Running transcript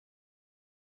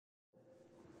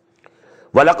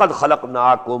وَلَقَدْ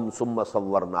خَلَقْنَاكُمْ ثُمَّ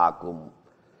صَوَّرْنَاكُمْ.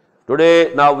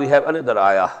 Today, now we have another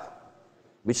ayah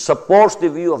which supports the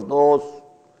view of those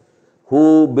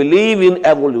who believe in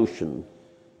evolution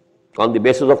on the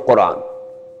basis of Quran.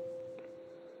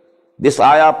 This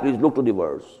ayah, please look to the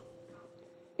words.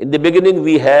 In the beginning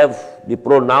we have the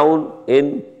pronoun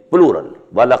in plural.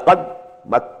 وَلَقَدْ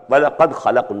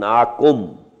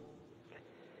خَلَقْنَاكُمْ.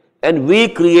 And we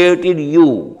created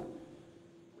you.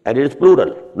 And it is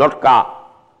plural, not ka.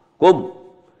 Kum.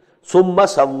 Summa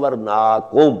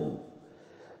sawwarnakum.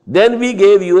 Then we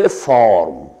gave you a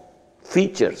form,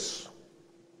 features.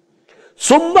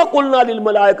 Summa qulna lil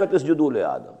malaikati isjudu li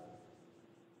Adam.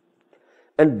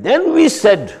 And then we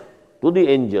said to the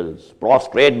angels,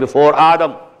 prostrate before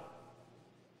Adam.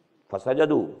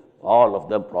 Fasajadu. All of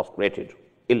them prostrated.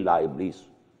 Illa Iblis.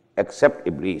 Except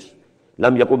Iblis.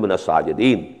 Lam yakun min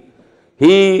as-sajidin.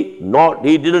 He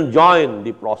didn't join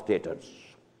the prostators.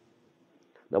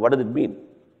 Now what does it mean?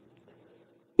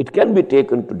 It can be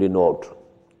taken to denote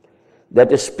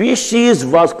that a species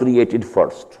was created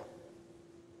first.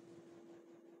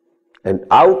 And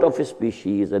out of a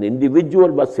species, an individual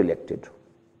was selected.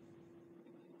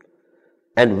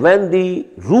 And when the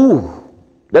ruh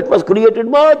that was created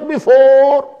much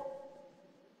before,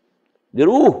 the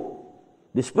ruh,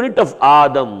 the spirit of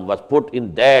Adam was put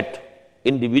in that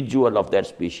individual of that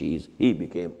species, he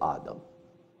became Adam.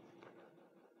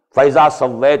 فَإِذَا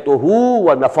سَوَّيْتُهُ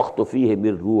وَنَفَخْتُ فِيهِ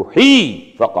مِنْ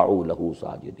رُوحِي فَقَعُوا لَهُ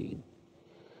سَاجِدِينَ.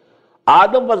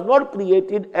 Adam was not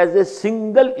created as a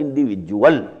single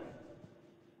individual.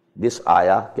 This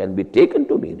ayah can be taken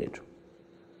to mean it.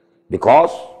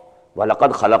 Because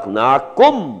وَلَقَدْ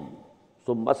خَلَقْنَاكُمْ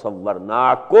ثُمَّ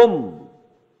صَوَّرْنَاكُمْ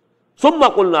ثُمَّ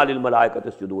قُلْنَا لِلْمَلَائِكَةِ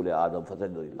اسْجُدُوا لِآدَمَ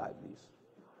فَسَجَدُوا إِلَّا إِبْلِيسَ.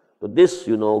 So this,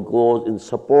 goes in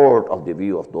support of the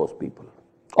view of those people.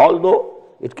 Although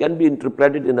it can be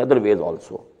interpreted in other ways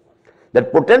also.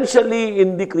 That potentially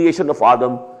in the creation of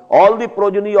Adam, all the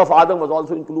progeny of Adam was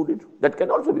also included. That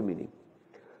can also be meaning.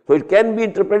 So it can be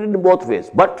interpreted in both ways.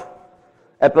 But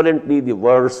apparently the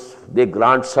verse, they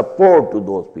grant support to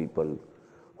those people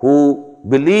who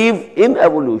believe in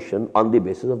evolution on the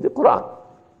basis of the Quran.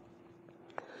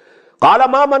 قَالَ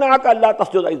مَا مَنَعَكَ أَلَّا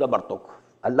تَسْجُدَ إِذْ أَمَرْتُكَ.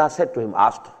 Allah said to him,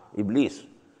 asked Iblis,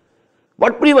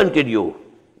 what prevented you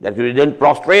that you didn't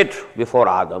prostrate before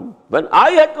Adam when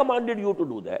I had commanded you to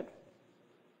do that?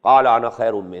 قَالَ أَنَا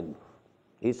خَيْرٌ مِّنْهُ.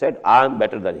 He said, I am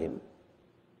better than him.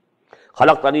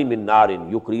 خَلَقْتَنِي مِنْ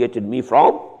نَارٍ. You created me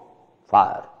from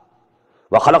fire.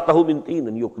 وَخَلَقْتَهُ مِنْ طِينٍ.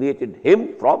 And you created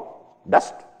him from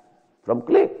dust, from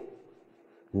clay.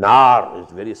 Nar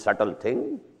is a very subtle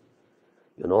thing.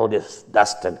 This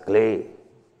dust and clay,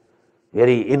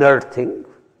 very inert thing.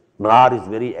 Nar is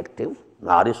very active.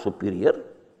 Nar is superior.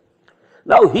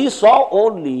 Now he saw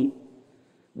only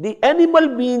the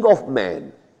animal being of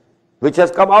man, which has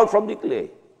come out from the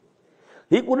clay.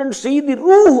 He couldn't see the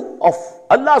ruh of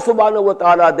Allah subhanahu wa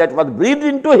ta'ala that was breathed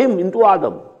into him, into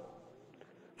Adam.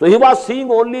 So he was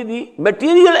seeing only the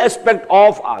material aspect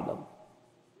of Adam,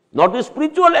 not the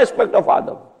spiritual aspect of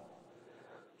Adam.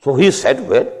 So he said,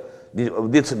 well,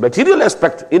 this material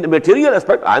aspect, in the material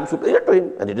aspect, I am superior to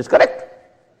him, and it is correct.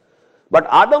 But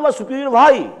Adam was superior.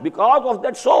 Why? Because of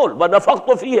that soul. وَنَفَخْتُ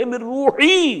فِيهِ مِنْ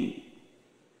رُوحِي.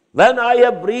 When I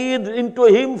have breathed into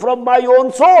him from my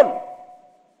own soul.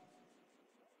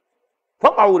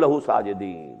 فَقَعُوا لَهُ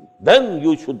سَاجِدِينَ. Then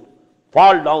you should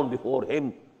fall down before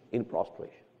him in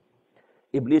prostration.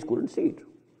 Iblis couldn't see it.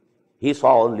 He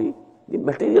saw only the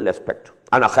material aspect.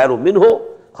 أَنَا خَيْرٌ مِّنْهُ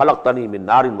خَلَقْتَنِي مِنْ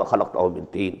نَارٍ وَخَلَقْتَهُ مِنْ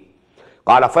طِينٍ.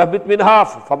 قَالَ فَاهْبِطْ مِنْهَا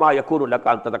فَمَا يَكُونُ لَكَ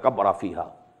أَن تَتَكَبَّرَ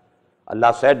فِيهَا.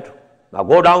 Allah said, now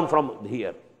go down from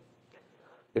here.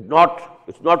 It's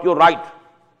not your right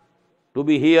to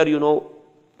be here,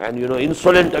 and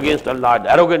insolent against Allah,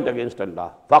 arrogant against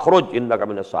Allah. فَخْرُجْ إِنَّكَ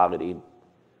مِنَ الصَّاغِرِينَ.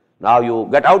 Now you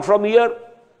get out from here,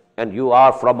 and you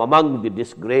are from among the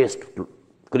disgraced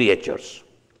creatures.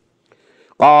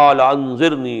 قَالَ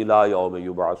أَنظِرْنِي إِلَىٰ يَوْمِ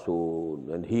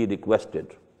يُبْعَثُونَ. And he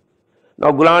requested,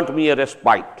 now grant me a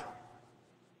respite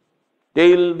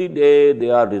till the day they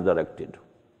are resurrected.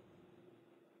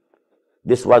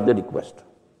 This was the request.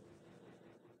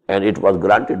 And it was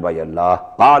granted by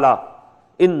Allah. قَالَ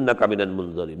إِنَّكَ مِنَ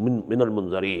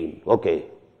الْمُنْظَرِينَ. Okay.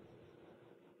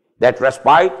 That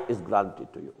respite is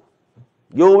granted to you.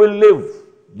 You will live.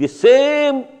 The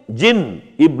same jinn,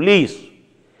 Iblis,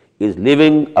 is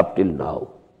living up till now.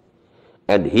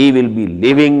 And he will be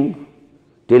living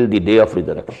till the day of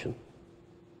resurrection.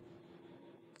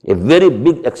 A very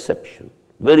big exception.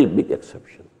 Very big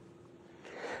exception.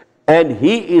 And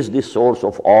he is the source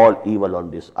of all evil on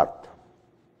this earth.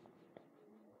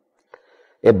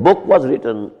 A book was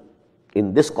written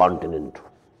in this continent.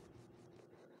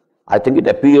 I think it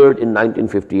appeared in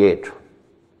 1958,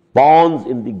 Pawns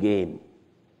in the Game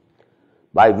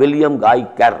by William Guy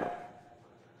Kerr.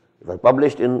 It was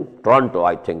published in Toronto,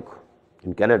 I think,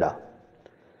 in Canada.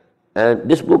 And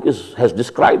this book has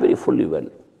described very fully well.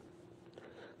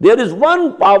 There is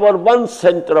one power, one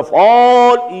center of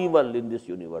all evil in this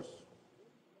universe.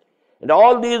 And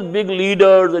all these big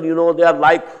leaders, and they are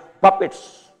like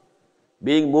puppets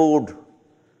being moved,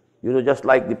 just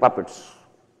like the puppets.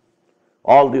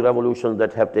 All the revolutions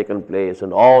that have taken place,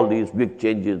 and all these big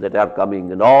changes that are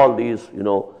coming, and all these,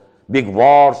 big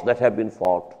wars that have been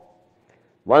fought.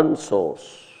 One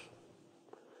source,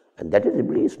 and that is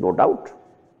Iblis, no doubt.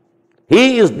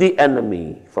 He is the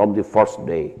enemy from the first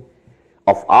day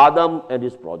of Adam and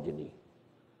his progeny.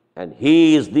 And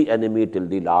he is the enemy till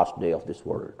the last day of this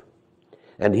world.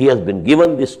 And he has been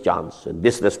given this chance and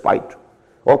this respite.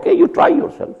 Okay, you try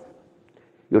yourself.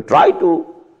 You try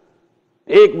to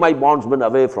take my bondsmen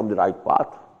away from the right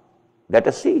path. Let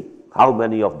us see how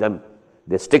many of them,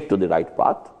 they stick to the right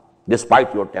path,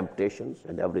 despite your temptations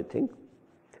and everything.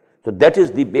 So that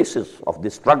is the basis of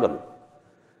this struggle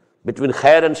between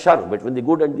khair and shar, between the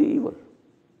good and the evil.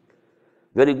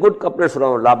 Very good couplets from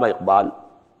Allama Iqbal.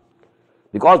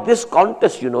 Because this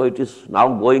contest, it is now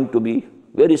going to be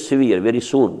very severe, very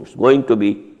soon. It's going to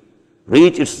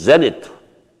reach its zenith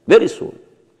very soon.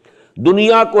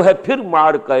 दुनिया को है फिर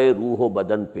मार के रूहो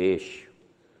बदन पेश,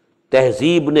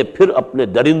 तहजीब ने फिर अपने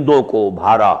दरिंदों को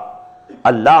उभारा,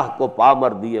 अल्लाह को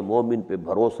पामर दिए मोमिन पे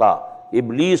भरोसा,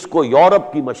 इब्लीस को यूरोप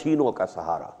की मशीनों का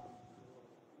सहारा.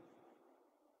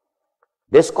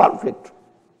 This conflict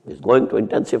is going to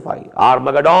intensify.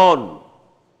 Armageddon,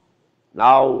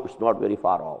 now it's not very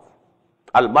far off.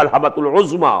 Al-Malhamatul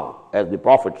Uzma, as the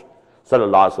Prophet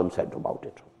ﷺ said about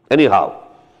it. Anyhow,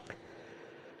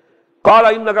 قال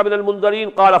إنك من المنذرين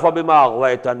قال فبما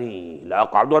أغويتني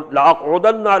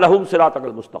لأقعدن لهم صراطك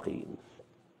المستقيم.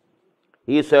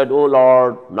 He said, O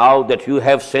Lord, now that you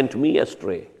have sent me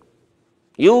astray,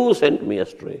 you sent me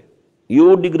astray,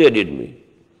 you degraded me,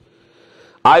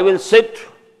 I will sit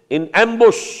in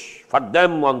ambush for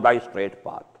them on thy straight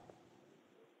path.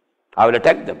 I will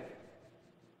attack them.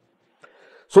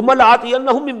 ثُمَّ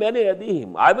لَآتِيَنَّهُم مِّن بَيْنِ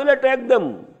أَيْدِيهِمْ, I will attack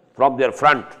them from their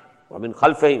front, وَمِنْ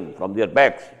خَلْفِهِمْ, from their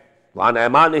backs, وَعَنْ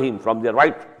أَيْمَانِهِمْ, from their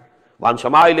right, وَعَنْ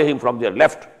شَمَائِلِهِمْ, from their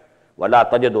left.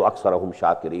 وَلَا تَجِدُ أَكْثَرَهُمْ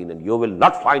شَاكِرِينَ, and you will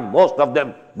not find most of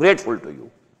them grateful to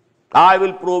you. I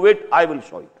will prove it, I will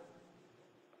show it.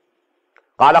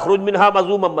 قَالَ اخْرُجْ مِنْهَا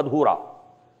مَذْمُومًا مَدْحُورًا,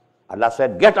 Allah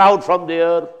said, get out from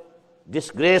there,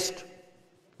 disgraced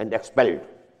and expelled.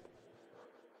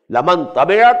 لَمَنْ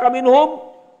تَبِعَكَ مِنْهُمْ,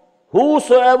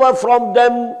 whosoever from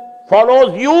them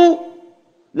follows you,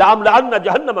 لَأَمْلَأَنَّ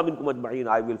جَهَنَّمَ مِنْكُمْ أَجْمَعِينَ,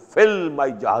 I will fill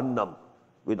my Jahannam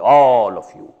with all of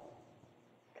you.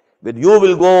 With you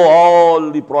will go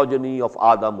all the progeny of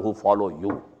Adam who follow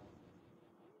you.